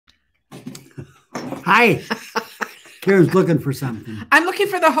Hi. Karen's looking for something. I'm looking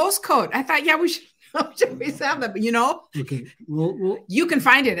for the host code. I thought, yeah, we should always have that, but you know. Okay. You can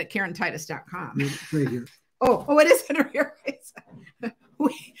find it at KarenTitus.com. Right here. Oh, it is in here.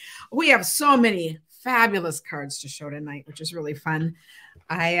 We have so many fabulous cards to show tonight, which is really fun.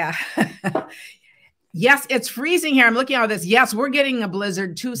 Yes, it's freezing here. I'm looking at this. Yes, we're getting a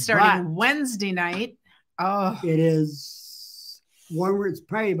blizzard too starting Wednesday night. Oh, it is warmer. It's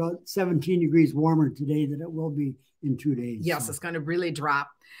probably about 17 degrees warmer today than it will be in 2 days. Yes, It's going to really drop.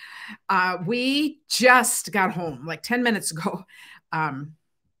 We just got home like 10 minutes ago from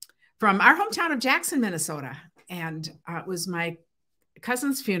our hometown of Jackson, Minnesota. And it was my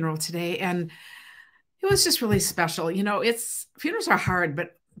cousin's funeral today. And it was just really special. You know, funerals are hard,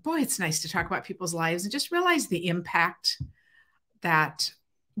 but boy, it's nice to talk about people's lives and just realize the impact that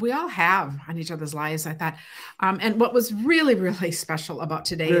we all have on each other's lives, I thought. And what was really, really special about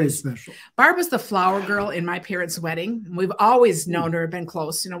today is Barb was the flower girl in my parents' wedding. We've always known her, been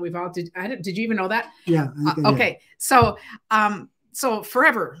close. You know, we've all did you even know that? Yeah. Okay. So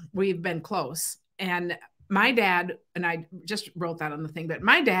forever we've been close. And my dad, and I just wrote that on the thing, but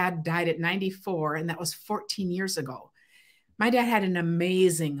my dad died at 94, and that was 14 years ago. My dad had an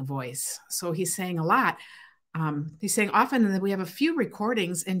amazing voice. So he sang a lot. He sang often, and we have a few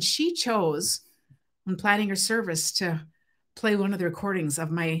recordings, and she chose, when planning her service, to play one of the recordings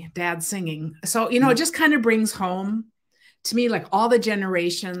of my dad singing. So, you know, it just kind of brings home to me, like all the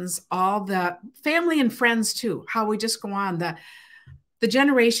generations, all the family and friends too, how we just go on, the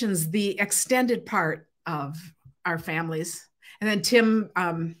generations, the extended part of our families. And then Tim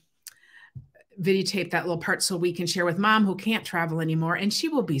videotaped that little part so we can share with Mom, who can't travel anymore. And she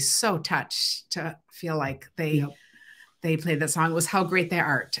will be so touched to feel like they played that song. It was how great they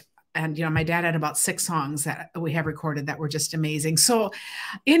are. And, you know, my dad had about 6 songs that we have recorded that were just amazing. So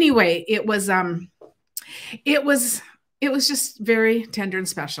anyway, it was just very tender and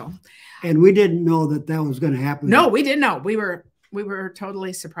special. And we didn't know that was going to happen. No, we didn't know. We were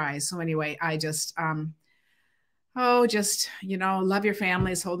totally surprised. So anyway, I just, you know, love your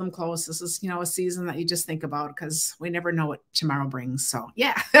families, hold them close. This is, you know, a season that you just think about because we never know what tomorrow brings. So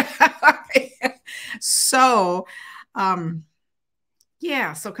yeah. So,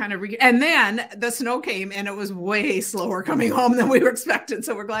 yeah, so kind of, and then the snow came and it was way slower coming home than we were expecting.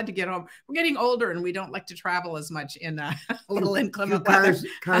 So we're glad to get home. We're getting older and we don't like to travel as much in a little inclement weather.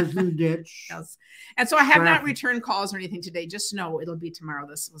 Cars in the ditch. Yes. And so I have not returned calls or anything today. Just know it'll be tomorrow.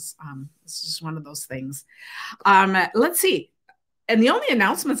 This was just one of those things. Let's see. And the only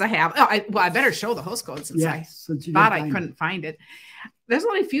announcements I have, I better show the host code since I thought I couldn't find it. There's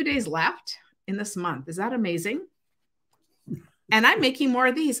only a few days left in this month. Is that amazing? And I'm making more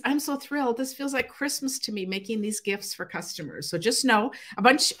of these. I'm so thrilled. This feels like Christmas to me, making these gifts for customers. So just know a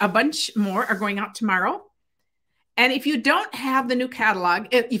bunch more are going out tomorrow. And if you don't have the new catalog,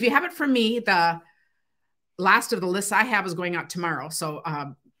 if you have it from me, the last of the lists I have is going out tomorrow. So,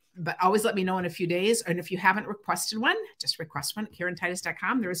 but always let me know in a few days. And if you haven't requested one, just request one at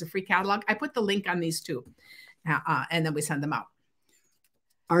KarenTitus.com. There is a free catalog. I put the link on these too. And then we send them out.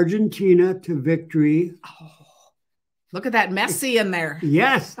 Argentina to victory. Oh. Look at that Messi in there.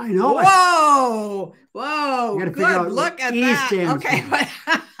 Yes, I know. Whoa, whoa, good. Look at that. Okay.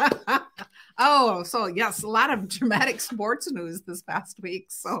 Oh, so yes, a lot of dramatic sports news this past week.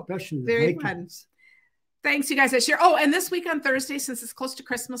 So especially very fun. Thanks, you guys that share. Oh, and this week on Thursday, since it's close to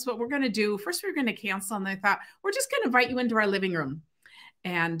Christmas, what we're going to do, first we're going to cancel, and I thought we're just going to invite you into our living room.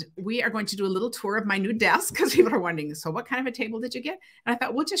 And we are going to do a little tour of my new desk because people are wondering, so what kind of a table did you get? And I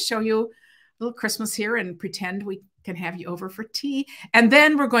thought we'll just show you a little Christmas here and pretend we can have you over for tea. And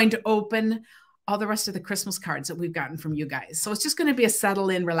then we're going to open all the rest of the Christmas cards that we've gotten from you guys. So it's just going to be a settle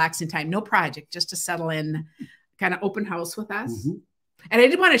in, relaxing time. No project, just to settle in, kind of open house with us. Mm-hmm. And I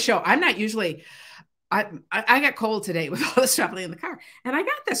did want to show, I'm not usually, I got cold today with all this traveling in the car. And I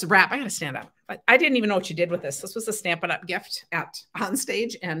got this wrap. I got to stand up. But I didn't even know what you did with this. This was a Stampin' Up gift on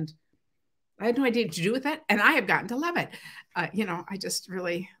stage. And I had no idea what to do with it. And I have gotten to love it. You know, I just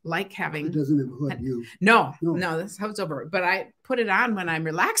really like having. It doesn't include you. No, that's how it's over. But I put it on when I'm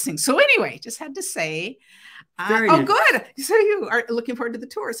relaxing. So anyway, just had to say, nice. Good. So you are looking forward to the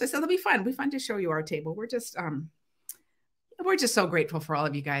tour. So I said, it'll be fun. It'll be fun to show you our table. We're just so grateful for all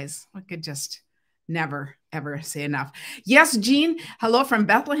of you guys. We could just never, ever say enough. Yes, Jean. Hello from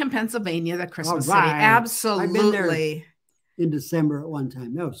Bethlehem, Pennsylvania, the Christmas city. Absolutely. I've been there in December at one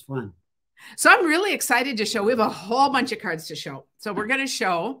time. That was fun. So I'm really excited to show. We have a whole bunch of cards to show. So we're going to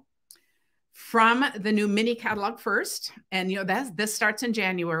show from the new mini catalog first. And, you know, this starts in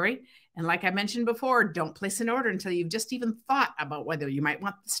January. And like I mentioned before, don't place an order until you've just even thought about whether you might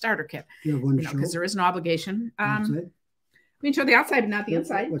want the starter kit. You have one to show? Because there is no obligation. Outside? We can show the outside, but not the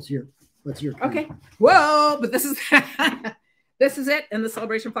inside. What's your Okay. Whoa, but this is this is it, and the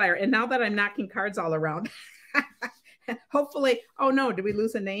Saleabration flyer. And now that I'm knocking cards all around, hopefully, oh no, did we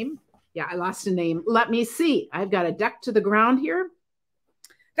lose a name? Yeah, I lost a name. Let me see. I've got a deck to the ground here.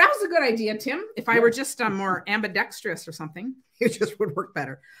 That was a good idea, Tim. If I were just more ambidextrous or something, it just would work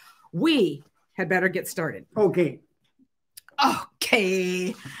better. We had better get started. Okay.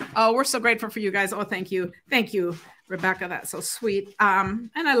 Okay. Oh, we're so grateful for you guys. Oh, thank you. Thank you, Rebecca. That's so sweet. And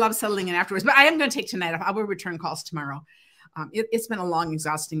I love settling in afterwards, but I am going to take tonight off. I will return calls tomorrow. It's been a long,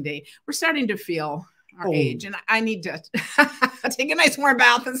 exhausting day. We're starting to feel our age, and I need to take a nice warm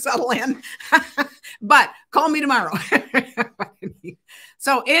bath and settle in. But call me tomorrow.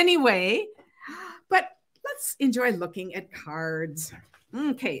 So anyway, but let's enjoy looking at cards.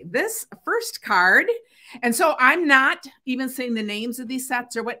 Okay, this first card. And so I'm not even saying the names of these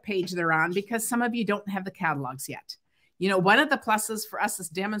sets or what page they're on, because some of you don't have the catalogs yet. You know, one of the pluses for us as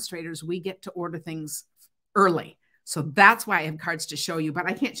demonstrators, we get to order things early. So that's why I have cards to show you, but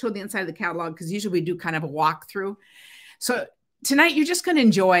I can't show the inside of the catalog because usually we do kind of a walkthrough. So tonight you're just going to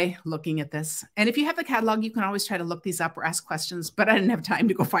enjoy looking at this. And if you have the catalog, you can always try to look these up or ask questions, but I didn't have time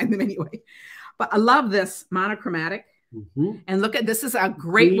to go find them anyway. But I love this monochromatic. And look at, this is a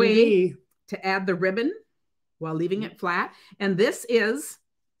great way to add the ribbon while leaving it flat. And this is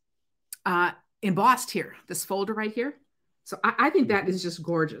embossed here, this folder right here. So I think that is just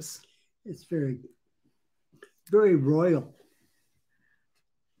gorgeous. It's very, very royal.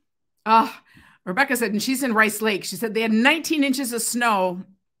 Oh, Rebecca said, and she's in Rice Lake, she said they had 19 inches of snow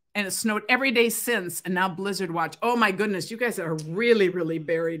and it snowed every day since, and now blizzard watch. Oh my goodness, you guys are really, really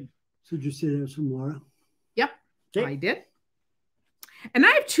buried. So did you say that was from Laura? Yep, okay. I did. And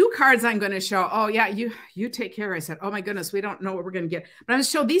I have two cards I'm going to show. Oh yeah, you take care. I said, oh my goodness, we don't know what we're going to get. But I'm going to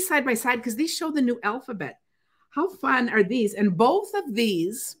show these side by side because these show the new alphabet. How fun are these? And both of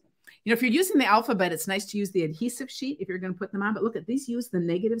these, you know, if you're using the alphabet, it's nice to use the adhesive sheet if you're going to put them on. But look at these, use the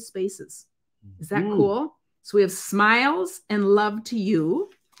negative spaces. Is that cool? So we have smiles and love to you.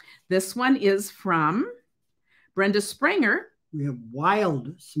 This one is from Brenda Springer. We have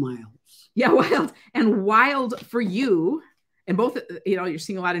wild smiles. Yeah, wild and wild for you. And both, you know, you're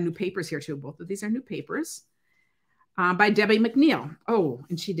seeing a lot of new papers here too. Both of these are new papers by Debbie McNeil. Oh,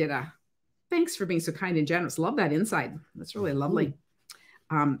 and she did a, thanks for being so kind and generous. Love that inside. That's really lovely.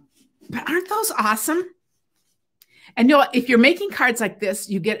 But aren't those awesome? And you know, if you're making cards like this,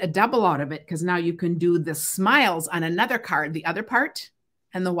 you get a double out of it because now you can do the smiles on another card, the other part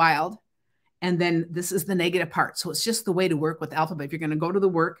and the wild. And then this is the negative part. So it's just the way to work with alphabet. If you're going to go to the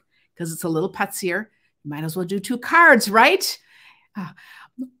work, because it's a little putsier, you might as well do two cards, right?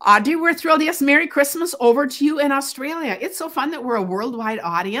 Audrey, we're thrilled. Yes, Merry Christmas over to you in Australia. It's so fun that we're a worldwide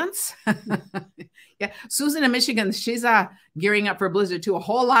audience. Yeah, Susan in Michigan, she's gearing up for a blizzard too. A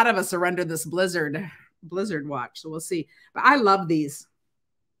whole lot of us are under this blizzard watch, so we'll see. But I love these.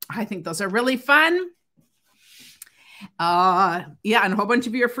 I think those are really fun. Yeah, and a whole bunch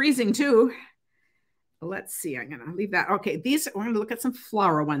of you are freezing too. Let's see. I'm going to leave that. Okay, these, we're going to look at some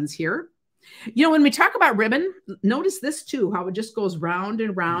flower ones here. You know, when we talk about ribbon, notice this too, how it just goes round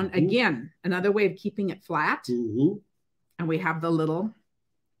and round. Again, another way of keeping it flat. And we have the little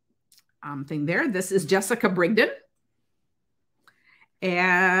thing there. This is Jessica Brigden.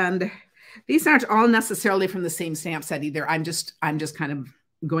 And these aren't all necessarily from the same stamp set either. I'm just kind of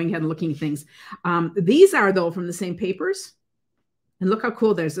going ahead and looking at things. These are, though, from the same papers. And look how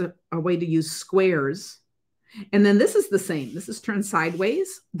cool. There's a way to use squares. And then this is the same. This is turned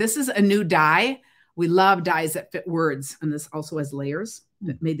sideways. This is a new die. We love dies that fit words. And this also has layers.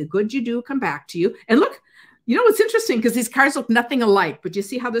 May the good you do come back to you. And look, you know what's interesting? Because these cards look nothing alike. But you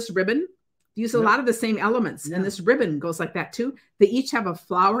see how this ribbon uses a lot of the same elements. And this ribbon goes like that too. They each have a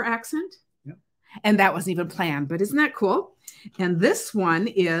flower accent. And that wasn't even planned. But isn't that cool? And this one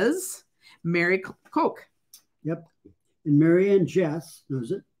is Mary Coke. Yep. And Mary and Jess,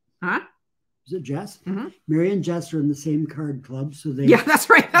 knows it? Huh? Is it Jess? Mary and Jess are in the same card club. So they, yeah, that's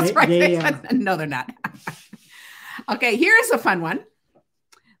right. That's right. No, they're not. Okay, here's a fun one.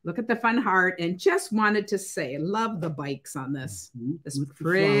 Look at the fun heart. And Jess wanted to say, love the bikes on this. This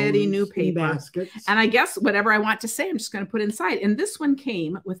pretty new paper. And I guess whatever I want to say, I'm just going to put inside. And this one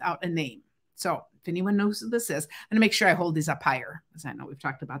came without a name. So if anyone knows who this is, I'm going to make sure I hold these up higher, because I know we've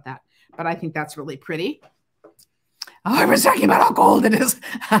talked about that. But I think that's really pretty. Oh, I was talking about how cold it is.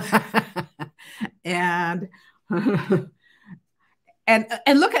 and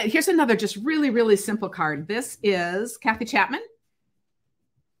look at, here's another just really, really simple card. This is Kathy Chapman.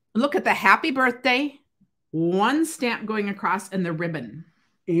 Look at the happy birthday, one stamp going across and the ribbon.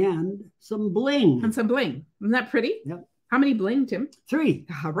 And some bling. And some bling. Isn't that pretty? Yep. How many bling, Tim? 3.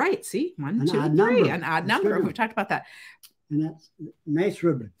 All right. See, 1, An 2, odd 3. number. An odd That's number. good. We talked about that. And that's a nice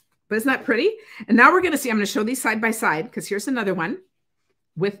ribbon. But isn't that pretty? And now we're going to see, I'm going to show these side by side because here's another one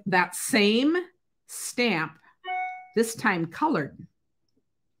with that same stamp, this time colored.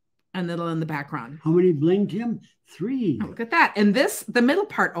 And little in the background. How many bling, Tim? 3. Oh, look at that. And this, the middle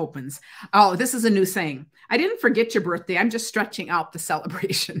part opens. Oh, this is a new saying. I didn't forget your birthday. I'm just stretching out the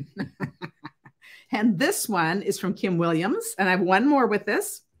celebration. And this one is from Kim Williams. And I have one more with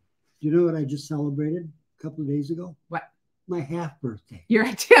this. Do you know what I just celebrated a couple of days ago? What? My half birthday.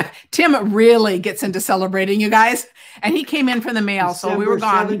 Tim really gets into celebrating, you guys. And he came in from the mail. So we were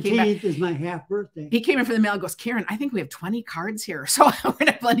gone. December 17th is my half birthday. He came in from the mail and goes, Karen, I think we have 20 cards here. So we're going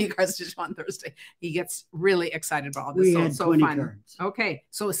to have plenty of cards to show on Thursday. He gets really excited about all this. We so had it's so 20 fun. cards. Okay.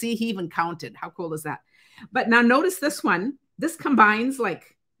 So see, he even counted. How cool is that? But now notice this one. This combines,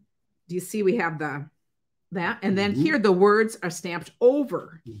 like, do you see we have that? And then here the words are stamped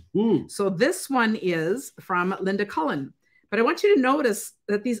over. So this one is from Linda Cullen. But I want you to notice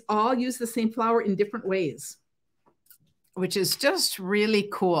that these all use the same flower in different ways, which is just really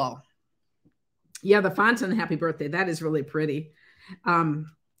cool. Yeah, the font on Happy Birthday, that is really pretty.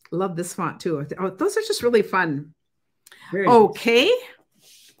 Love this font too. Oh, those are just really fun. Okay.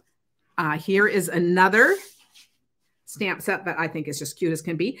 Here is another stamp set that I think is just cute as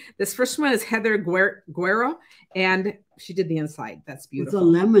can be. This first one is Heather Guerra, and she did the inside. That's beautiful. It's a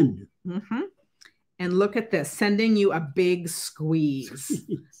lemon. And look at this, sending you a big squeeze.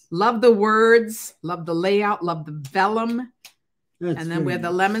 Love the words, love the layout, love the vellum. And then we have the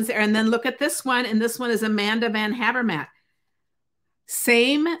lemons there. And then look at this one. And this one is Amanda Van Havermaet.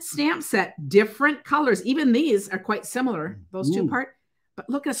 Same stamp set, different colors. Even these are quite similar, those two parts. But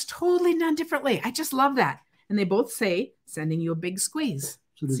look, it's totally done differently. I just love that. And they both say, sending you a big squeeze.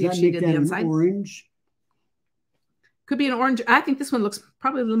 So does that make that an orange? Could be an orange. I think this one looks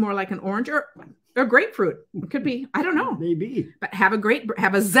probably a little more like an orange or grapefruit. It could be. I don't know. Maybe. But have a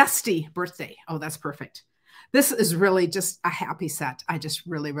zesty birthday. Oh, that's perfect. This is really just a happy set. I just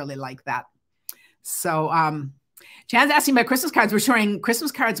really, really like that. So Jan's asking about Christmas cards. We're showing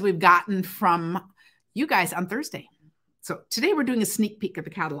Christmas cards we've gotten from you guys on Thursday. So today we're doing a sneak peek of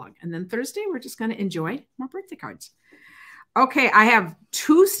the catalog. And then Thursday, we're just going to enjoy more birthday cards. Okay, I have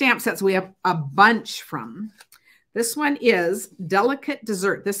 2 stamp sets we have a bunch from. This one is Delicate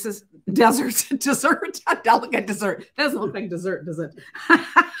Dessert. This is dessert, delicate dessert. That doesn't look like dessert, does it?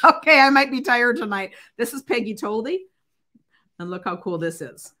 Okay, I might be tired tonight. This is Peggy Toldy. And look how cool this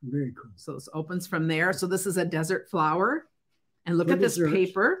is. Very cool. So this opens from there. So this is a desert flower. And look at this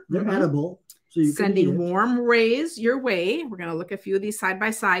paper. They're edible. So you sending warm rays your way. We're going to look at a few of these side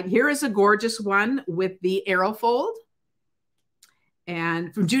by side. Here is a gorgeous one with the arrow fold.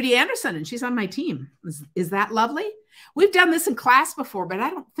 And from Judy Anderson, and she's on my team. Is that lovely? We've done this in class before, but I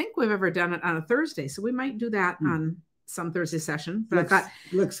don't think we've ever done it on a Thursday. So we might do that on some Thursday session. But I thought,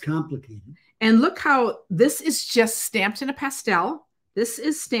 looks complicated. And look how this is just stamped in a pastel. This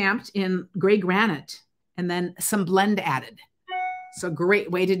is stamped in gray granite and then some blend added. So great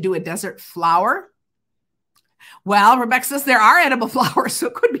way to do a desert flower. Well, Rebecca says there are edible flowers, so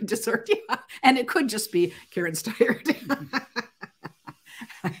it could be dessert. Yeah. And it could just be Karen's tired.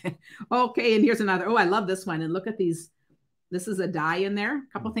 Okay, and here's another. Oh, I love this one. And look at these. This is a die in there.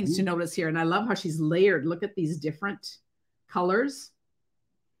 A couple things to notice here. And I love how she's layered. Look at these different colors.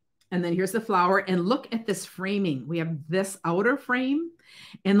 And then here's the flower. And look at this framing. We have this outer frame.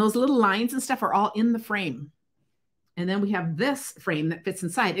 And those little lines and stuff are all in the frame. And then we have this frame that fits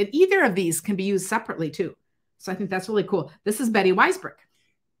inside. And either of these can be used separately too. So I think that's really cool. This is Betty Weisbrick.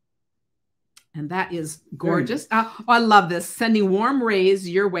 And that is gorgeous. Oh, I love this. Sending warm rays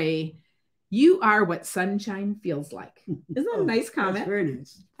your way. You are what sunshine feels like. Isn't that a nice comment? That's very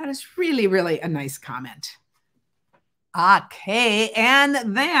nice. That is really, really a nice comment. Okay.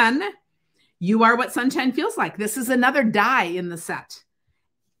 And then you are what sunshine feels like. This is another die in the set.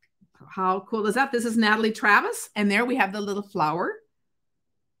 How cool is that? This is Natalie Travis. And there we have the little flower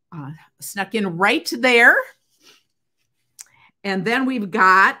snuck in right there. And then we've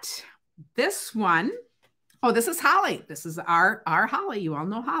got this one. Oh, this is Holly. This is our Holly. You all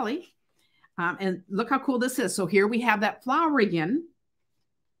know Holly. And look how cool this is. So here we have that flower again.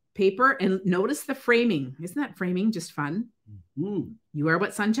 Paper. And notice the framing. Isn't that framing just fun? Mm-hmm. You are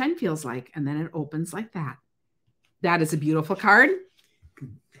what sunshine feels like. And then it opens like that. That is a beautiful card.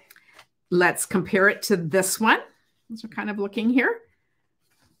 Let's compare it to this one. As we're kind of looking here.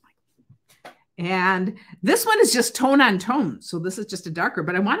 And this one is just tone on tone. So this is just a darker,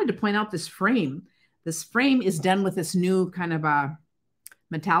 but I wanted to point out this frame. This frame is done with this new kind of a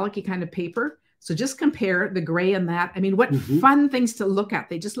metallic-y kind of paper. So just compare the gray and that. I mean, what fun things to look at.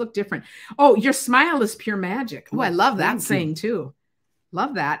 They just look different. Oh, your smile is pure magic. Oh, I love that saying too.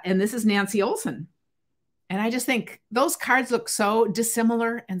 Love that. And this is Nancy Olson. And I just think those cards look so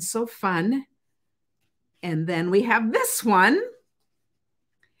dissimilar and so fun. And then we have this one.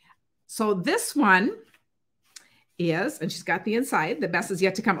 So this one is, and she's got the inside, the best is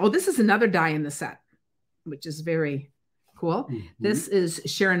yet to come. Oh, this is another die in the set, which is very cool. This is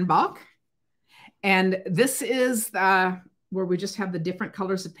Sharon Balk. And this is where we just have the different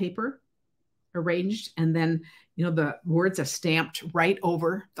colors of paper arranged. And then, you know, the words are stamped right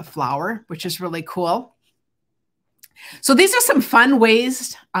over the flower, which is really cool. So these are some fun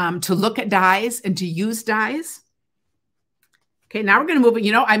ways to look at dies and to use dies. Okay, now we're going to move it.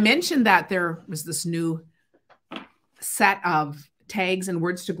 You know, I mentioned that there was this new set of tags and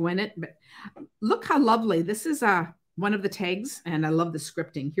words to go in it, but look how lovely. This is one of the tags, and I love the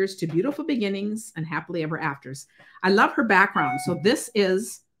scripting. Here's to beautiful beginnings and happily ever afters. I love her background. So this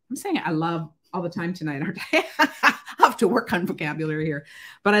is, I'm saying I love all the time tonight, aren't I? I'll have to work on vocabulary here.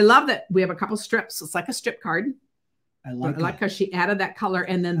 But I love that we have a couple strips. It's like a strip card. I like how she added that color.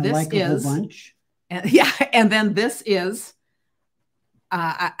 And then this is, a whole bunch. And, yeah, and then this is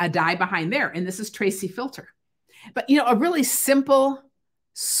a die behind there. And this is Tracy Filter. But, you know, a really simple,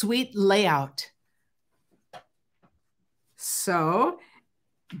 sweet layout. So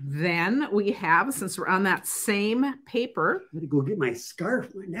then we have, since we're on that same paper. I'm going to go get my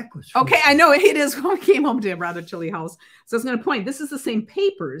scarf. My neck was freezing. Okay, I know it is. When we came home to a rather chilly house. So I was going to point, this is the same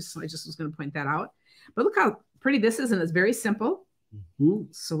papers. So I just was going to point that out. But look how pretty this is. And it's very simple.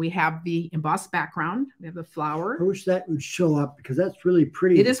 So we have the embossed background. We have the flower. I wish that would show up because that's really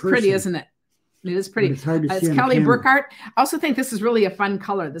pretty. It is pretty, isn't it? It is pretty. But it's hard to see. It's Kelly Burkhart. I also think this is really a fun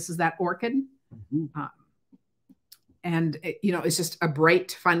color. This is that orchid. And, you know, it's just a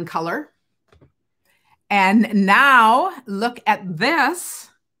bright, fun color. And now look at this.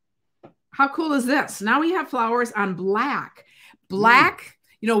 How cool is this? Now we have flowers on black. Black,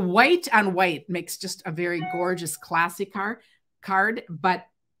 you know, white on white makes just a very gorgeous, classy card, but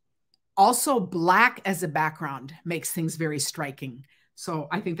also black as a background makes things very striking. So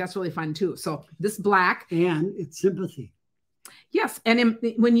I think that's really fun too. So this black. And it's sympathy. Yes. And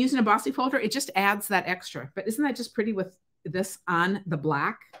when using a bossy folder, it just adds that extra. But isn't that just pretty with this on the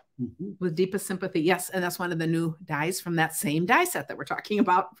black with deepest sympathy? Yes. And that's one of the new dies from that same die set that we're talking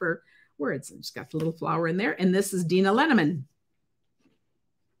about for words. And just got the little flower in there. And this is Dina Lenneman.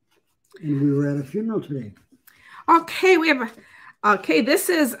 And we were at a funeral today. Okay. We have, okay. This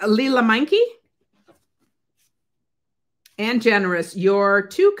is Leela Meinke. And generous. You're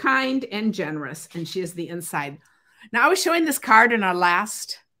too kind and generous. And she is the inside. Now, I was showing this card in our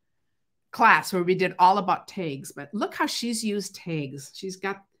last class where we did all about tags, but look how she's used tags. She's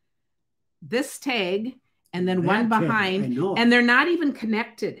got this tag and then one behind, and they're not even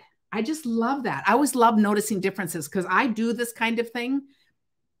connected. I just love that. I always love noticing differences because I do this kind of thing,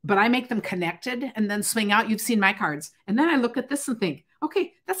 but I make them connected and then swing out. You've seen my cards. And then I look at this and think,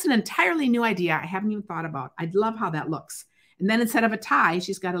 okay, that's an entirely new idea I haven't even thought about. I love how that looks. And then instead of a tie,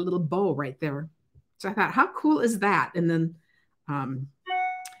 she's got a little bow right there. So I thought, how cool is that? And then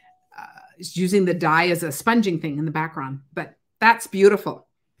using the die as a sponging thing in the background. But that's beautiful.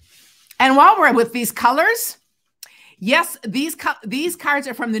 And while we're with these colors, yes, these cards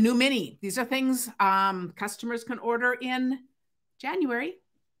are from the new mini. These are things customers can order in January.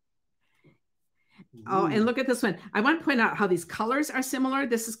 Oh, and look at this one. I want to point out how these colors are similar.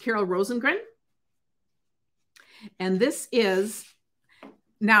 This is Carol Rosengren. And this is,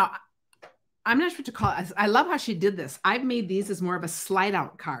 now, I'm not sure what to call it. I love how she did this. I've made these as more of a slide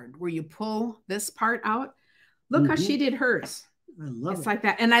out card where you pull this part out. Look how she did hers. I love it. It's like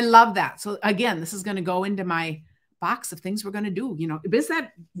that. And I love that. So again, this is going to go into my box of things we're going to do. You know, is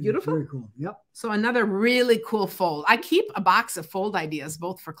that beautiful? Very cool. Yep. So another really cool fold. I keep a box of fold ideas,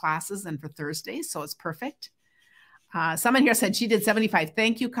 both for classes and for Thursdays. So it's perfect. Someone here said she did 75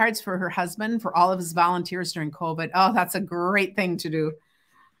 thank you cards for her husband for all of his volunteers during COVID. Oh, that's a great thing to do.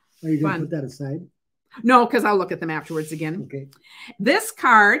 Are you going to put that aside? No, because I'll look at them afterwards again. Okay. This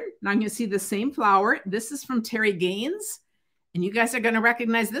card, now I'm going to see the same flower. This is from Terry Gaines. And you guys are going to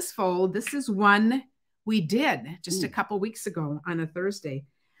recognize this fold. This is one we did just a couple weeks ago on a Thursday.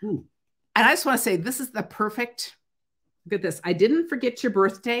 And I just want to say, this is the perfect, look at this. I didn't forget your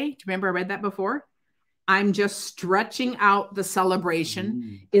birthday. Do you remember I read that before? I'm just stretching out the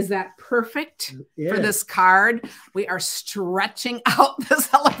celebration. Is that perfect Yeah. for this card? We are stretching out the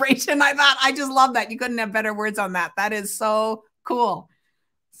celebration. I thought, I just love that. You couldn't have better words on that. That is so cool.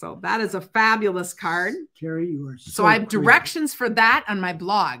 So that is a fabulous card. Terry, you are so I have directions for that on my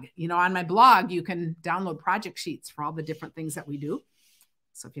blog. You know, on my blog, you can download project sheets for all the different things that we do.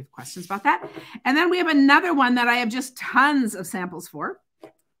 So if you have questions about that. And then we have another one that I have just tons of samples for.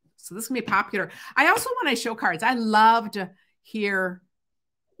 So this can be popular. I also, when I show cards, I love to hear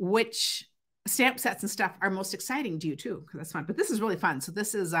which stamp sets and stuff are most exciting to you too, because that's fun. But this is really fun. So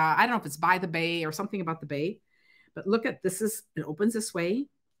this is, I don't know if it's by the bay or something about the bay, but look at this. It opens this way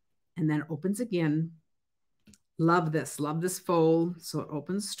and then it opens again. Love this fold. So it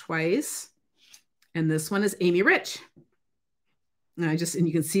opens twice. And this one is Amy Rich. And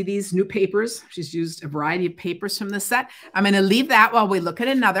you can see these new papers. She's used a variety of papers from this set. I'm going to leave that while we look at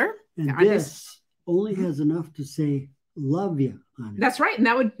another. And this only has enough to say love you on it. That's right. And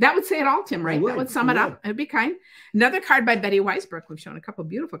that would say it all, Tim, right? That would sum it up. It'd be kind. Another card by Betty Weisbrook. We've shown a couple of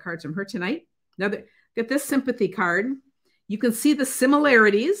beautiful cards from her tonight. Get this sympathy card. You can see the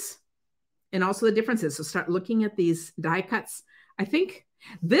similarities and also the differences. So start looking at these die cuts. I think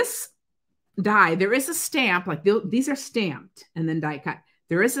this die, there is a stamp, like these are stamped and then die cut.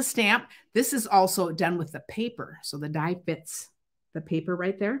 There is a stamp. This is also done with the paper. So the die fits the paper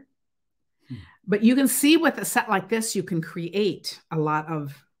right there. But you can see with a set like this, you can create a lot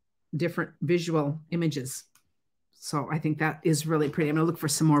of different visual images. So I think that is really pretty. I'm going to look for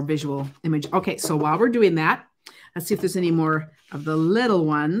some more visual image. Okay, so while we're doing that, let's see if there's any more of the little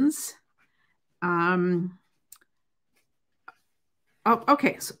ones. Oh,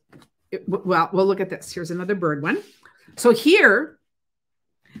 okay. So, well, we'll look at this. Here's another bird one. So here,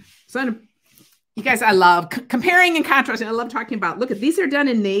 you guys, I love comparing and contrasting. I love talking about, look at these are done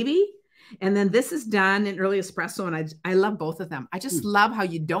in navy. And then this is done in early espresso. And I love both of them. I just love how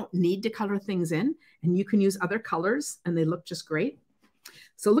you don't need to color things in and you can use other colors and they look just great.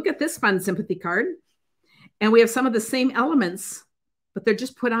 So look at this fun sympathy card. And we have some of the same elements, but they're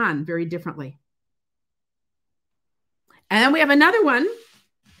just put on very differently. And then we have another one.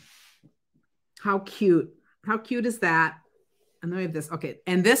 How cute. How cute is that? And then we have this. Okay.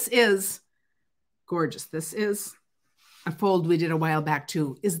 And this is gorgeous. This is a fold we did a while back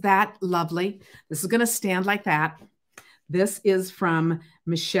too. Is that lovely? This is going to stand like that. This is from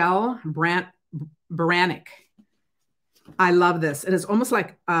Michelle Baranek. I love this. It is almost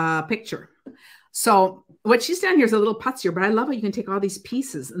like a picture. So what she's done here is a little putzier, but I love how you can take all these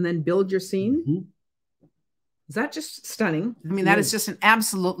pieces and then build your scene. Mm-hmm. Is that just stunning? I mean, that is just an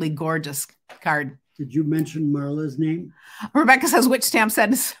absolutely gorgeous card. Did you mention Marla's name? Rebecca says, which stamp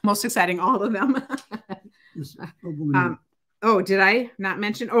set is most exciting? All of them. Oh, did I not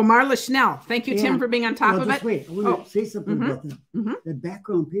mention? Oh, Marla Schnell. Thank you, Tim, for being on top of it. Wait, I want to say something about that. The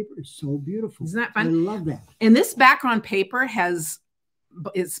background paper is so beautiful. Isn't that fun? I love that. And this background paper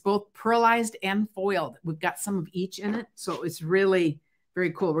it's both pearlized and foiled. We've got some of each in it. So it's really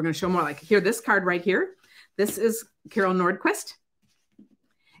very cool. We're going to show more like here, this card right here. This is Carol Nordquist.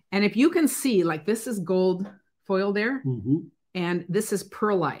 And if you can see, like this is gold foil there. And this is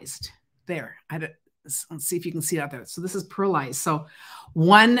pearlized there. Let's see if you can see it out there. So this is pearlized. So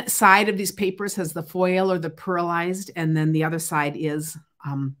one side of these papers has the foil or the pearlized, and then the other side is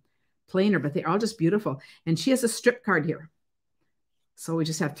plainer, but they're all just beautiful. And she has a strip card here. So we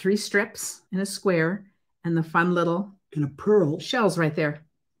just have 3 strips in a square and the fun little and a pearl shells right there.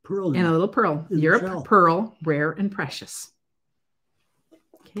 Pearl and a little pearl. Europe pearl, rare and precious.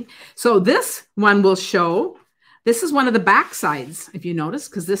 Okay. So this one will show, this is one of the back sides, if you notice,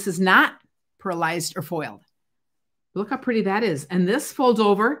 because this is not pearlized or foiled. Look how pretty that is. And this folds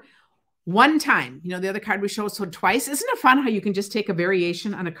over one time. You know, the other card we showed so twice. Isn't it fun how you can just take a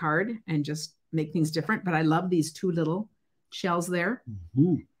variation on a card and just make things different? But I love these 2 little shells there.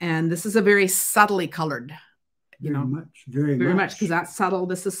 And this is a very subtly colored, very much, because that's subtle.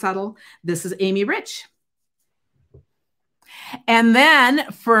 This is subtle. This is Amy Rich. And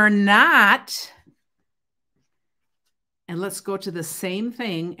then for not, and let's go to the same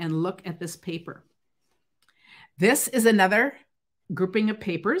thing and look at this paper. This is another grouping of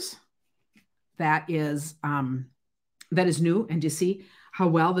papers that is new. And you see how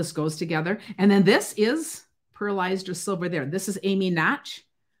well this goes together. And then this is pearlized or silver there. This is Amy Notch.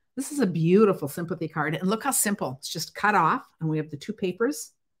 This is a beautiful sympathy card. And look how simple. It's just cut off. And we have the 2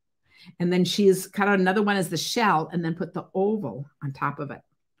 papers. And then she's cut out another one as the shell and then put the oval on top of it.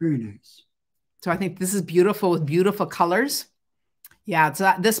 Very nice. So I think this is beautiful with beautiful colors. Yeah,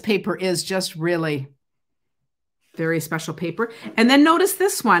 so this paper is just really very special paper. And then notice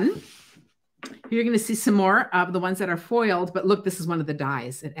this one. You're going to see some more of the ones that are foiled, but look, this is one of the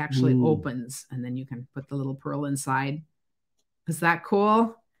dies. It actually opens, and then you can put the little pearl inside. Is that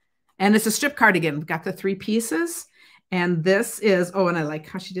cool? And it's a strip cardigan. We've got the 3 pieces. And this is, oh, and I like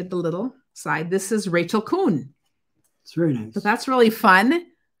how she did the little side. This is Rachel Kuhn. It's very nice. But that's really fun.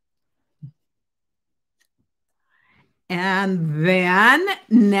 And then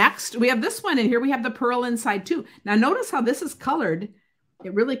next, we have this one in here. We have the pearl inside too. Now notice how this is colored.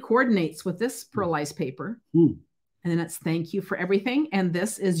 It really coordinates with this pearlized paper. And then it's thank you for everything. And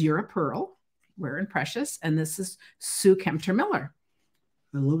this is You're a Pearl, Rare and Precious. And this is Sue Kempter Miller.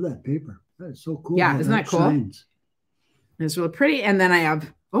 I love that paper. That is so cool. Yeah, isn't that cool? Shines. It's really pretty. And then I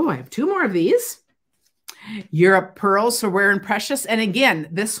have 2 more of these. You're a Pearl, so Rare and Precious. And again,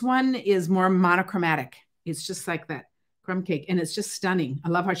 this one is more monochromatic. It's just like that crumb cake. And it's just stunning. I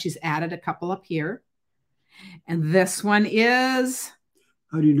love how she's added a couple up here. And this one is...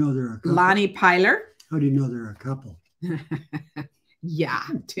 How do you know they're a couple? Lonnie Pyler. How do you know they're a couple? Yeah,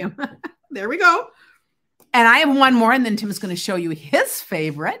 Tim. There we go. And I have one more, and then Tim is going to show you his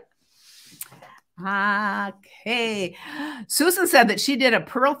favorite. Okay. Susan said that she did a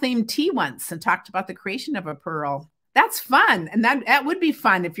pearl-themed tea once and talked about the creation of a pearl. That's fun. And that would be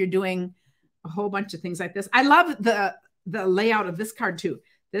fun if you're doing a whole bunch of things like this. I love the layout of this card, too.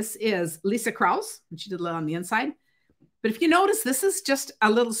 This is Lisa Krause, and she did a little on the inside. But if you notice, this is just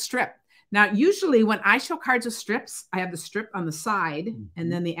a little strip. Now, usually when I show cards with strips, I have the strip on the side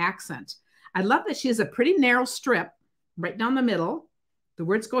and then the accent. I love that she has a pretty narrow strip right down the middle. The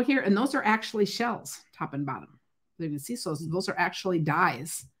words go here, and those are actually shells, top and bottom. You can see, so those are actually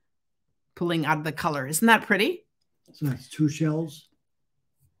dies pulling out of the color. Isn't that pretty? So that's 2 shells?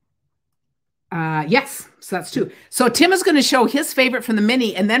 Yes, so that's 2. So Tim is going to show his favorite from the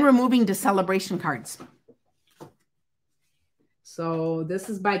mini, and then we're moving to celebration cards. So this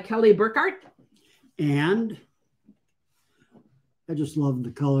is by Kelly Burkhart. And I just loved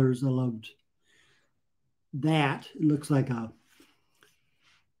the colors. I loved that. It looks like I'm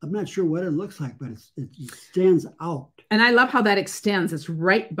not sure what it looks like, but it stands out. And I love how that extends. It's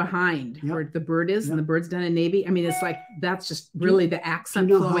right behind where the bird is, and the bird's done in navy. I mean, it's like, that's just really the accent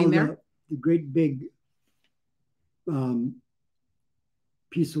flowing there. The great big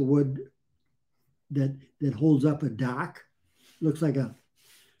piece of wood that holds up a dock looks like a...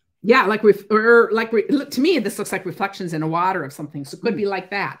 Yeah, to me, this looks like reflections in a water of something. So it could be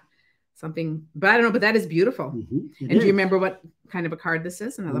like that. Something, but I don't know, but that is beautiful. And do you remember what kind of a card this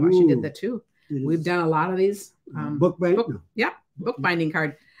is? And I love how she did that too. We've done a lot of these. Book binding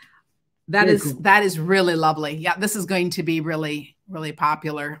card. That is really lovely. Yeah, this is going to be really, really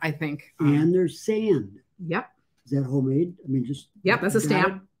popular, I think. And there's sand. Yep. Is that homemade? I mean, just... Yep, that's a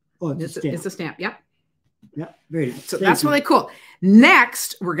stamp. Oh, it's a stamp. It's a stamp, yep. Yeah, very nice. So that's really cool.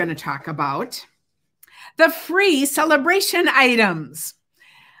 Next, we're going to talk about the free celebration items.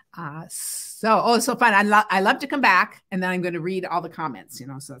 So fun. I love to come back, and then I'm going to read all the comments,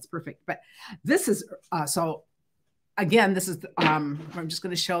 so that's perfect. But this is, so again, this is, I'm just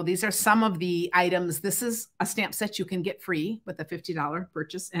going to show, these are some of the items. This is a stamp set you can get free with a $50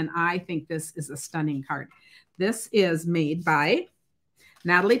 purchase. And I think this is a stunning card. This is made by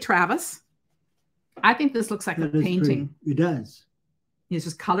Natalie Travis. I think this looks like a painting. It does. It's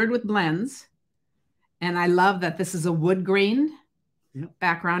just colored with blends. And I love that this is a wood grain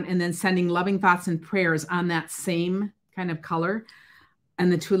background, and then sending loving thoughts and prayers on that same kind of color.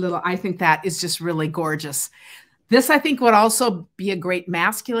 And the 2 little, I think that is just really gorgeous. This, I think, would also be a great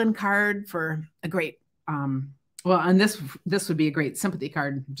masculine card for a great, well, and this would be a great sympathy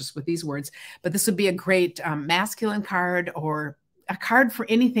card just with these words, but this would be a great masculine card or a card for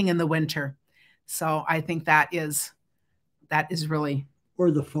anything in the winter. So I think that is really,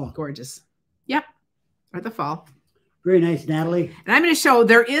 or the fall, gorgeous. Yep. Or the fall. Very nice, Natalie. And I'm going to show,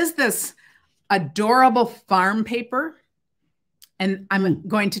 there is this adorable farm paper, and I'm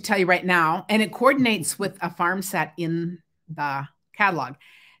going to tell you right now, and it coordinates with a farm set in the catalog.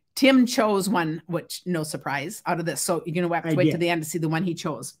 Tim chose one, which no surprise out of this. So you're going to have to wait to the end to see the one he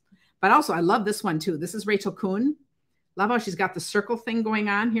chose. But also, I love this one too. This is Rachel Kuhn. Love how she's got the circle thing going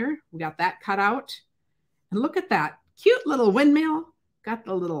on here. We got that cut out. And look at that cute little windmill. Got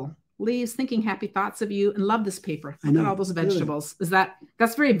the little leaves, thinking happy thoughts of you, and love this paper. Look at all those vegetables. Really?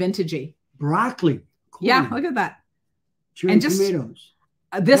 That's very vintagey. Broccoli. Corn. Yeah, look at that. Cherry and just tomatoes.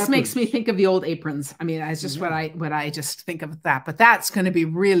 This makes me think of the old aprons. I mean, it's just what I just think of that. But that's going to be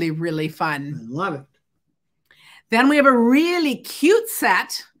really, really fun. I love it. Then we have a really cute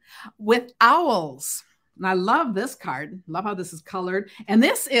set with owls. And I love this card. Love how this is colored. And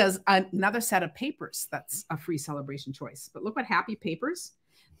this is another set of papers. That's a free celebration choice. But look what happy papers.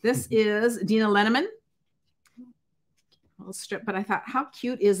 This is Dina Lenneman. A little strip, but I thought, how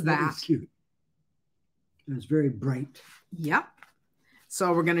cute is that? That is cute. It's very bright. Yep.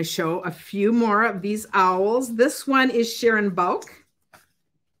 So we're going to show a few more of these owls. This one is Sharon Bulk.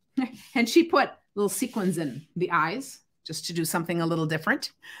 And she put little sequins in the eyes just to do something a little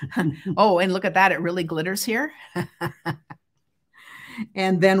different. Oh, and look at that. It really glitters here.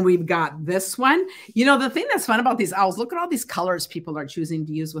 And then we've got this one. You know, the thing that's fun about these owls, look at all these colors people are choosing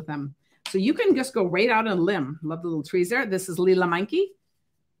to use with them. So you can just go right out on a limb. Love the little trees there. This is Lila Monkey.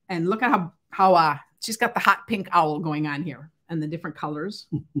 And look at how she's got the hot pink owl going on here and the different colors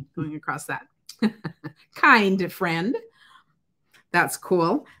going across that. Kind friend. That's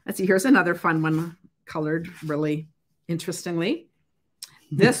cool. Let's see. Here's another fun one colored really interestingly.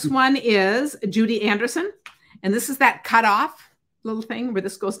 This one is Judy Anderson. And this is that cut off little thing where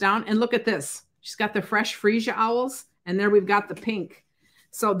this goes down. And look at this. She's got the fresh freesia owls. And there we've got the pink.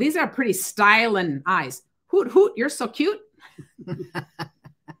 So these are pretty styling eyes. Hoot, hoot, you're so cute.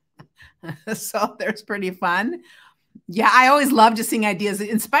 So there's pretty fun. Yeah, I always love just seeing ideas. It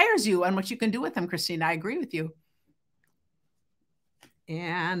inspires you on what you can do with them, Christine. I agree with you.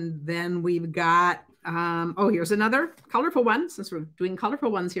 And then we've got, oh, here's another colorful one, since we're doing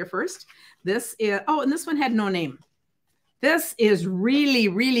colorful ones here first. This is, oh, and this one had no name. This is really,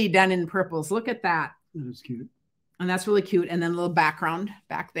 really done in purples. Look at that. That is cute. And that's really cute. And then a little background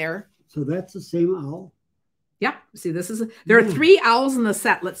back there. So that's the same owl? Yeah. See, this is, there are 3 owls in the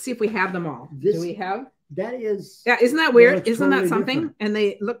set. Let's see if we have them all. Do we have? That is. Yeah. Isn't that weird? Isn't totally that something? Different. And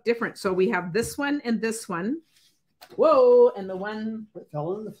they look different. So we have this one and this one. Whoa. And the one that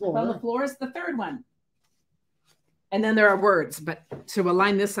fell on the floor. On the floor is the third one. And then there are words, but to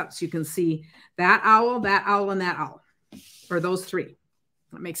align this up so you can see that owl, and that owl, or those 3.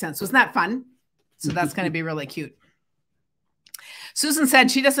 That makes sense. Wasn't that fun? So that's going to be really cute. Susan said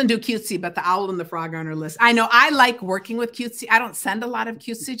she doesn't do cutesy, but the owl and the frog are on her list. I know I like working with cutesy. I don't send a lot of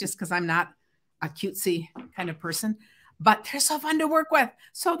cutesy just because I'm not a cutesy kind of person, but they're so fun to work with.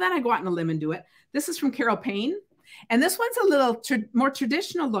 So then I go out on a limb and do it. This is from Carol Payne. And this one's a little more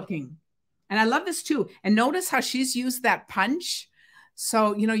traditional looking. And I love this too. And notice how she's used that punch.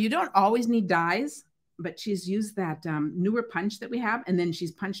 So, you know, you don't always need dies, but she's used that newer punch that we have. And then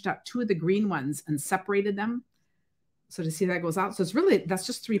she's punched out 2 of the green ones and separated them. So to see that goes out. So it's really, that's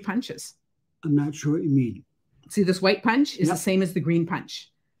just 3 punches. I'm not sure what you mean. See, this white punch is the same as the green punch,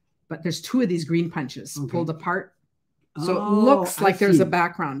 but there's 2 of these green punches pulled apart. So it looks like there's a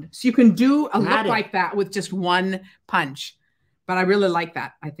background. So you can do a look like that with just 1 punch. But I really like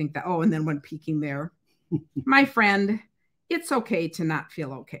that. I think that, oh, and then one peeking there. My friend, it's okay to not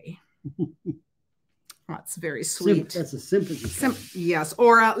feel okay. That's very sweet. That's a sympathy. Yes.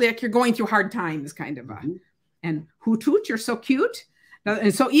 Or like you're going through hard times kind of. And hoot hoot, you're so cute.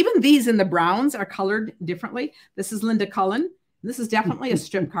 And so even these in the browns are colored differently. This is Linda Cullen. This is definitely a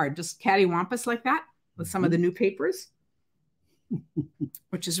strip card, just cattywampus like that with some of the new papers,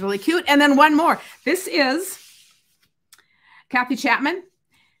 which is really cute. And then one more. This is Kathy Chapman.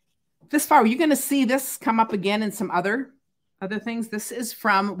 This far, you're going to see this come up again in some other things. This is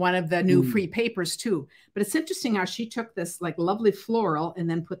from one of the new free papers too. But it's interesting how she took this like lovely floral and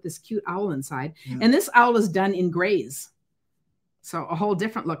then put this cute owl inside. Yeah. And this owl is done in grays. So a whole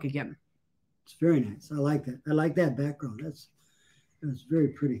different look again. It's very nice. I like that. I like that background. That's very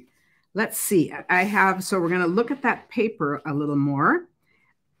pretty. Let's see. I have, so we're going to look at that paper a little more.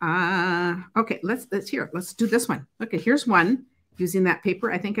 Okay, let's do this one. Okay, here's one using that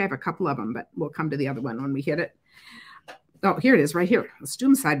paper. I think I have a couple of them, but we'll come to the other one when we hit it. Oh, here it is right here. Let's do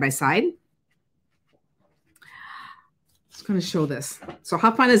them side by side. Just going to show this. So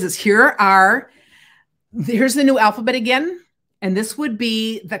how fun is this? Here's the new alphabet again. And this would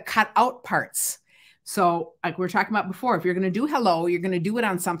be the cut out parts. So like we were talking about before, if you're going to do hello, you're going to do it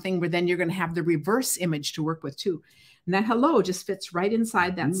on something where then you're going to have the reverse image to work with too. And that hello just fits right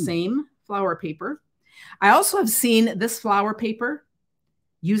inside that same flower paper. I also have seen this flower paper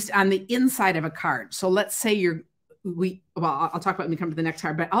used on the inside of a card. So let's say I'll talk about it when we come to the next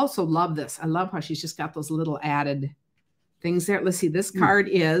card, but I also love this. I love how she's just got those little added things there. Let's see. This card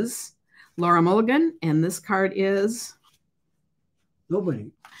is Laura Mulligan, and this card is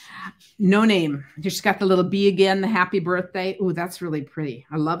nobody. No name. She's got the little bee again, the happy birthday. Oh, that's really pretty.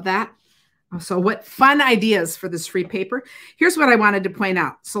 I love that. So what fun ideas for this free paper. Here's what I wanted to point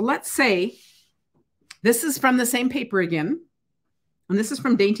out. So let's say this is from the same paper again, and this is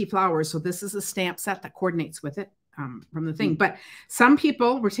from Dainty Flowers. So this is a stamp set that coordinates with it from the thing. But some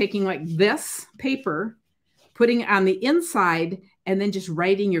people were taking like this paper, putting it on the inside, and then just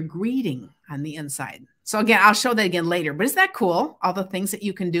writing your greeting on the inside. So again, I'll show that again later, but isn't that cool? All the things that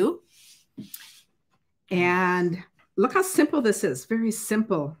you can do. And look how simple this is. Very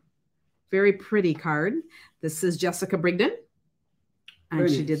simple, very pretty card. This is Jessica Brigden. And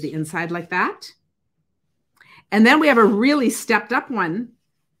she did the inside like that. And then we have a really stepped up one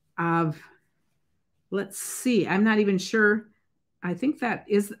of, let's see, I'm not even sure. I think that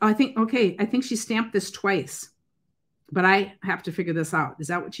is, I think she stamped this twice, but I have to figure this out. Is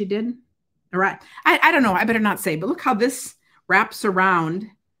that what she did? All right. I don't know. I better not say, but look how this wraps around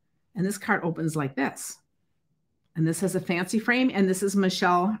and this card opens like this. And this has a fancy frame, and this is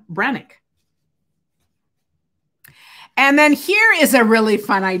Michelle Brennick. And then here is a really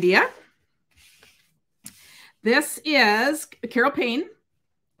fun idea. This is Carol Payne,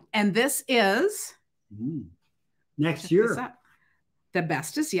 and this is next year. The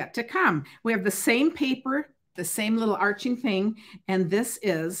best is yet to come. We have the same paper, the same little arching thing, and this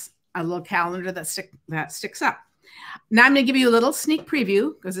is a little calendar that sticks up. Now I'm going to give you a little sneak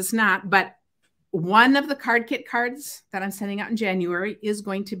preview because it's not, but one of the card kit cards that I'm sending out in January is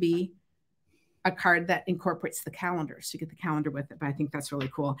going to be a card that incorporates the calendar. So you get the calendar with it, but I think that's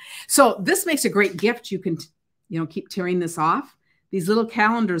really cool. So this makes a great gift. You can, keep tearing this off. These little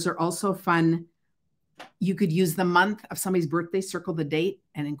calendars are also fun. You could use the month of somebody's birthday, circle the date,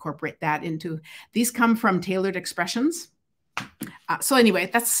 and incorporate that into. These come from Tailored Expressions. So anyway,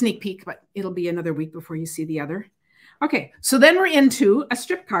 that's a sneak peek, but it'll be another week before you see the other. Okay, so then we're into a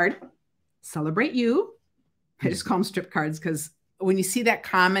strip card. Celebrate You. I just call them strip cards because when you see that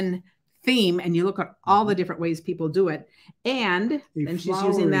common theme and you look at all the different ways people do it, and then she's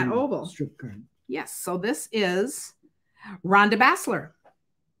using that oval strip card. Yes, so this is Rhonda Bassler.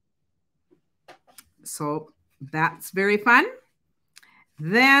 So that's very fun.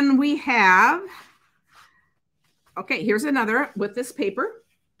 Then we have, okay, here's another with this paper.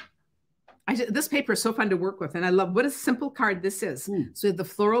 This paper is so fun to work with, and I love what a simple card this is. So we have the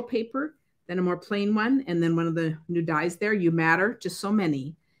floral paper, then a more plain one, and then one of the new dies there. You matter, just so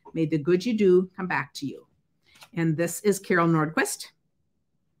many. May the good you do come back to you. And this is Carol Nordquist.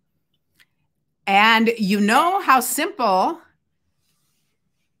 And you know how simple,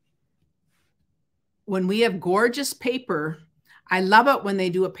 when we have gorgeous paper, I love it when they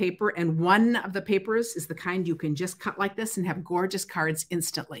do a paper and one of the papers is the kind you can just cut like this and have gorgeous cards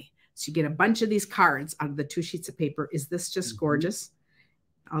instantly. So you get a bunch of these cards out of the 2 sheets of paper. Is this just gorgeous?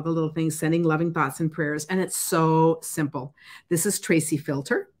 All the little things, sending loving thoughts and prayers. And it's so simple. This is Tracy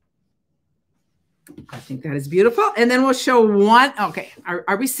Filter. I think that is beautiful. And then we'll show one. Okay.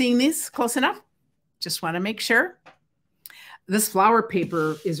 Are we seeing these close enough? Just want to make sure. This flower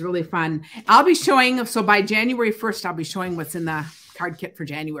paper is really fun. I'll be showing, so by January 1st, I'll be showing what's in the card kit for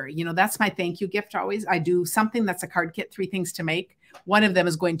January. That's my thank you gift always. I do something that's a card kit, 3 things to make. One of them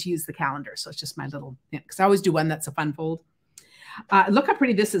is going to use the calendar. So it's just my little, because I always do one that's a fun fold. Look how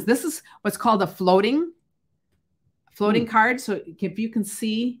pretty this is. This is what's called a floating card. So if you can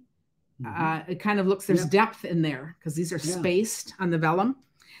see, it kind of looks, there's depth in there because these are spaced on the vellum.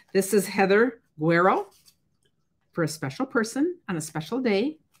 This is Heather Guerrero for a special person on a special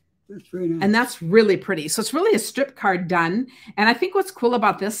day. That's very nice. And that's really pretty. So it's really a strip card done. And I think what's cool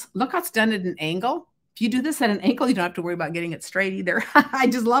about this, look how it's done at an angle. If you do this at an angle, you don't have to worry about getting it straight either. I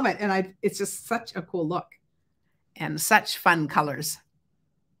just love it. And it's just such a cool look and such fun colors.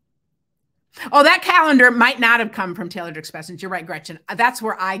 Oh, that calendar might not have come from Tailored Expressions. You're right, Gretchen. That's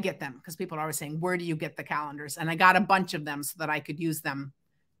where I get them because people are always saying, where do you get the calendars? And I got a bunch of them so that I could use them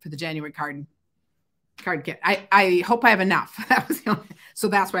for the January card kit. I hope I have enough. That was the only, so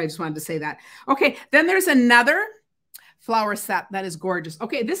that's why I just wanted to say that. Okay, then there's another flower set that is gorgeous.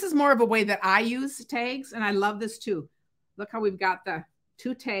 Okay, this is more of a way that I use tags, and I love this too. Look how we've got the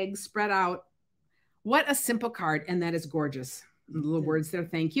 2 tags spread out. What a simple card, and that is gorgeous. Little words there,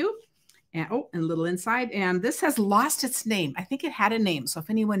 thank you. And a little inside. And this has lost its name. I think it had a name. So if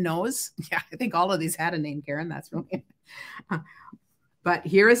anyone knows, yeah, I think all of these had a name, Karen. That's really. But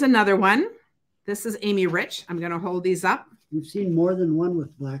here is another one. This is Amy Rich. I'm going to hold these up. We've seen more than one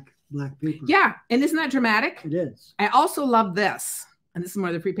with black paper. Yeah. And isn't that dramatic? It is. I also love this. And this is more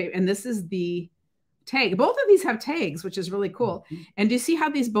of the free paper. And this is the tag. Both of these have tags, which is really cool. And do you see how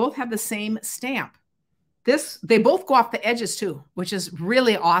these both have the same stamp? They both go off the edges too, which is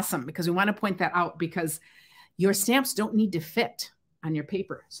really awesome because we want to point that out because your stamps don't need to fit on your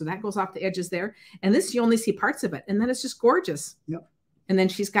paper. So that goes off the edges there. And this, you only see parts of it. And then it's just gorgeous. Yep. And then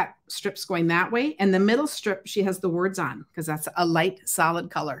she's got strips going that way. And the middle strip, she has the words on because that's a light, solid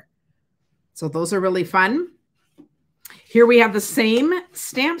color. So those are really fun. Here we have the same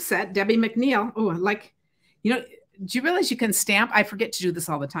stamp set, Debbie McNeil. Oh, do you realize you can stamp? I forget to do this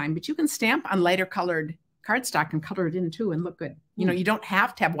all the time, but you can stamp on lighter colored cardstock and color it in too and look good. You know, you don't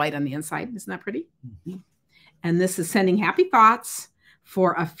have to have white on the inside. Isn't that pretty? Mm-hmm. And this is sending happy thoughts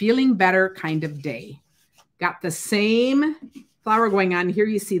for a feeling better kind of day. Got the same flower going on. Here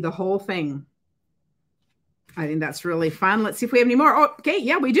you see the whole thing. I think that's really fun. Let's see if we have any more. Oh, okay.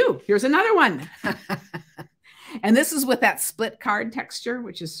 Yeah, we do. Here's another one. And this is with that split card texture,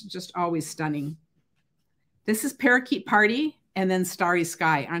 which is just always stunning. This is Parakeet Party and then Starry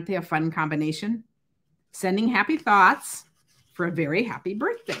Sky. Aren't they a fun combination? Sending happy thoughts for a very happy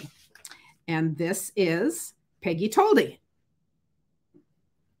birthday. And this is Peggy Toldy.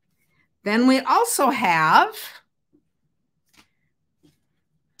 Then we also have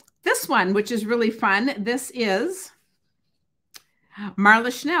this one, which is really fun. This is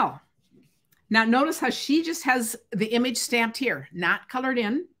Marla Schnell. Now, notice how she just has the image stamped here, not colored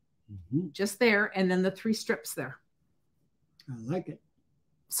in, just there, and then the 3 strips there. I like it.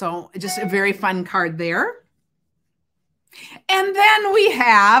 So just a very fun card there. And then we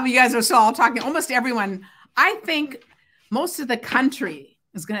have, you guys are still all talking, almost everyone, I think most of the country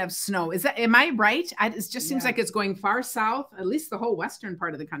is going to have snow. Is that, am I right? It just seems like it's going far south, at least the whole western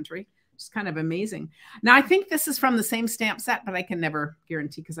part of the country. It's kind of amazing. Now, I think this is from the same stamp set, but I can never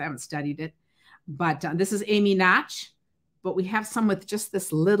guarantee because I haven't studied it. But this is Amy Notch, but we have some with just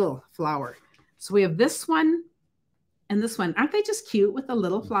this little flower. So we have this one and this one. Aren't they just cute with a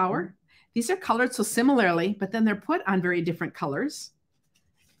little flower? These are colored so similarly, but then they're put on very different colors.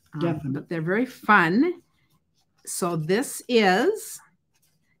 Definitely. But they're very fun. So this is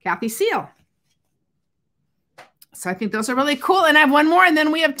Kathy Seal. So I think those are really cool. And I have one more, and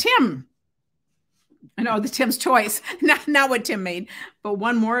then we have Tim. I know the Tim's choice, not what Tim made, but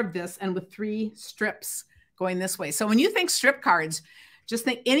one more of this and with 3 strips going this way. So when you think strip cards, just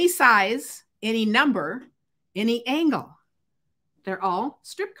think any size, any number, any angle. They're all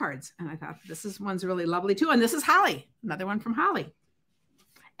strip cards. And I thought one's really lovely too. And this is Holly, another one from Holly.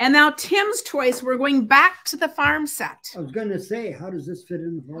 And now Tim's choice, we're going back to the farm set. I was going to say, how does this fit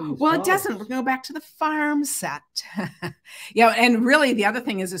in with all these Well, it doesn't. We're going to go back to the farm set. Yeah, and really the other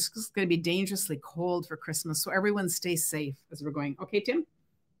thing is it's going to be dangerously cold for Christmas, so everyone stay safe as we're going. Okay, Tim?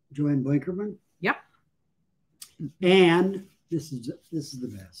 Joanne Blinkerman? Yep. And this is the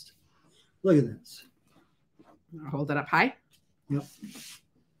best. Look at this. I'll hold it up high. Yep.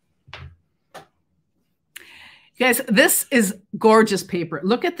 Guys, this is gorgeous paper.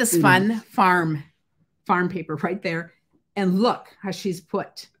 Look at this fun farm paper right there. And look how she's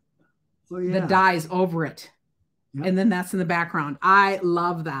put the dies over it. Yep. And then that's in the background. I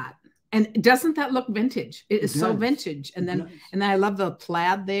love that. And doesn't that look vintage? It is so vintage. And then I love the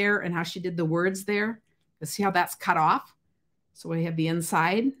plaid there and how she did the words there. See how that's cut off? So we have the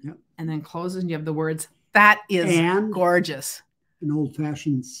inside and then closes and you have the words. That is gorgeous. An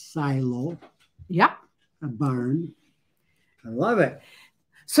old-fashioned silo. Yep. A barn. I love it.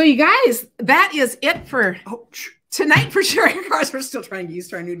 So you guys, that is it for tonight for sure. Of course, we're still trying to get used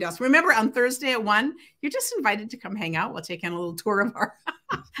to our new desk. Remember on Thursday at 1, you're just invited to come hang out. We'll take on a little tour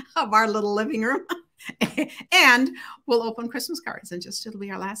of our little living room. And we'll open Christmas cards and it'll be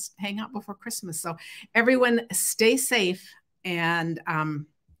our last hangout before Christmas. So everyone stay safe and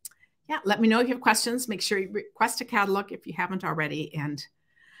let me know if you have questions. Make sure you request a catalog if you haven't already. And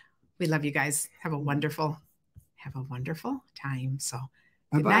we love you guys. Have a wonderful time. So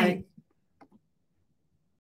good night.